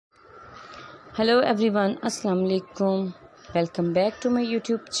Hello everyone, Assalamu alaikum. Welcome back to my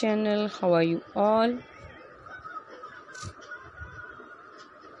YouTube channel. How are you all?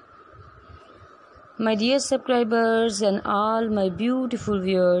 My dear subscribers and all my beautiful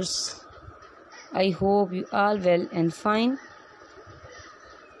viewers, I hope you are well and fine.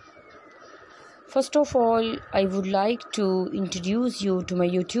 First of all, I would like to introduce you to my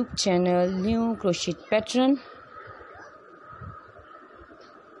YouTube channel, New Crochet Pattern.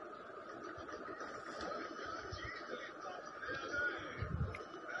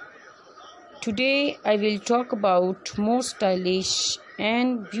 Today I will talk about more stylish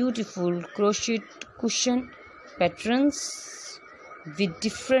and beautiful crochet cushion patterns with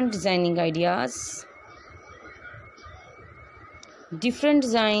different designing ideas. Different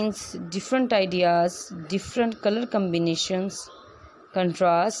designs, different ideas, different color combinations,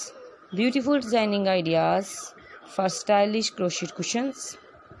 contrasts, beautiful designing ideas for stylish crochet cushions.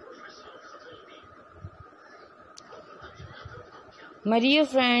 My dear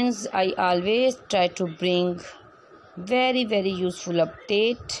friends, I always try to bring very useful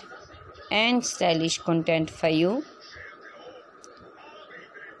update and stylish content for you.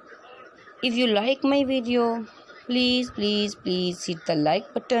 If you like my video, please hit the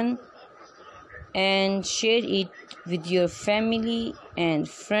like button and share it with your family and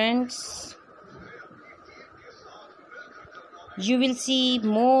friends. You will see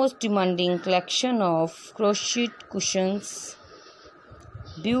most demanding collection of crochet cushions,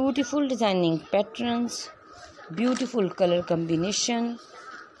 beautiful designing patterns, beautiful color combination,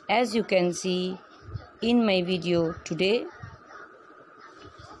 as you can see in my video today.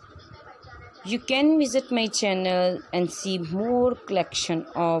 You can visit my channel and see more collection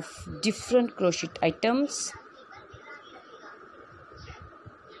of different crochet items.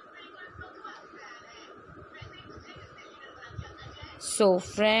 So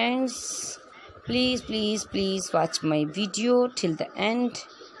friends, please watch my video till the end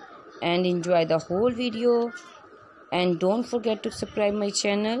and enjoy the whole video, and don't forget to subscribe my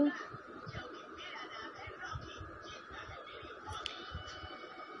channel.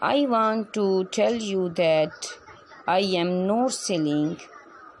 I want to tell you that I am not selling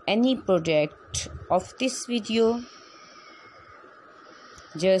any product of this video,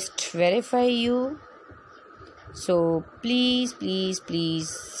 just verify you. So please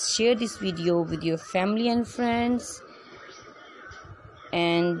share this video with your family and friends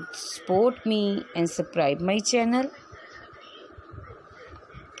and support me and subscribe my channel.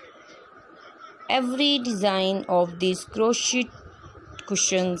 Every design of these crochet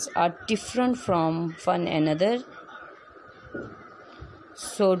cushions are different from one another,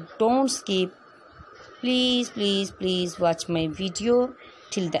 so don't skip. Please watch my video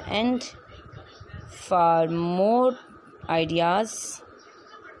till the end for more ideas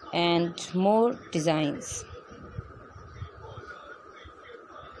and more designs.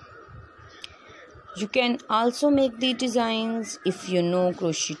 You can also make the designs if you know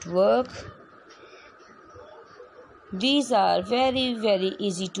crochet work. These are very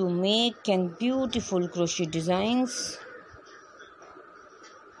easy to make and beautiful crochet designs.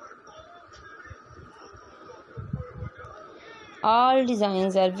 All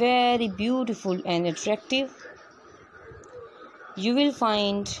designs are very beautiful and attractive. You will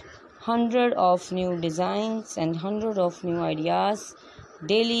find hundreds of new designs and hundreds of new ideas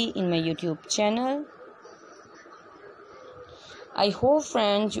daily in my YouTube channel. I hope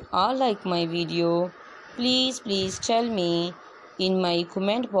friends you all like my video. Please tell me in my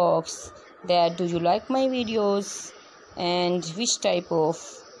comment box that do you like my videos and which type of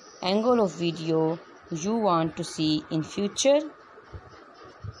angle of video you want to see in future.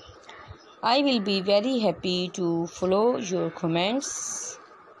 I will be very happy to follow your comments.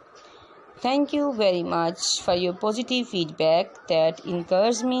 Thank you very much for your positive feedback that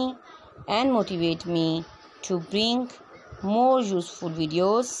encourages me and motivates me to bring more useful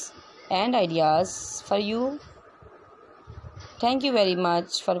videos and ideas for you. Thank you very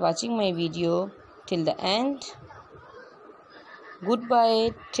much for watching my video till the end.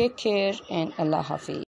 Goodbye, take care, and Allah Hafiz.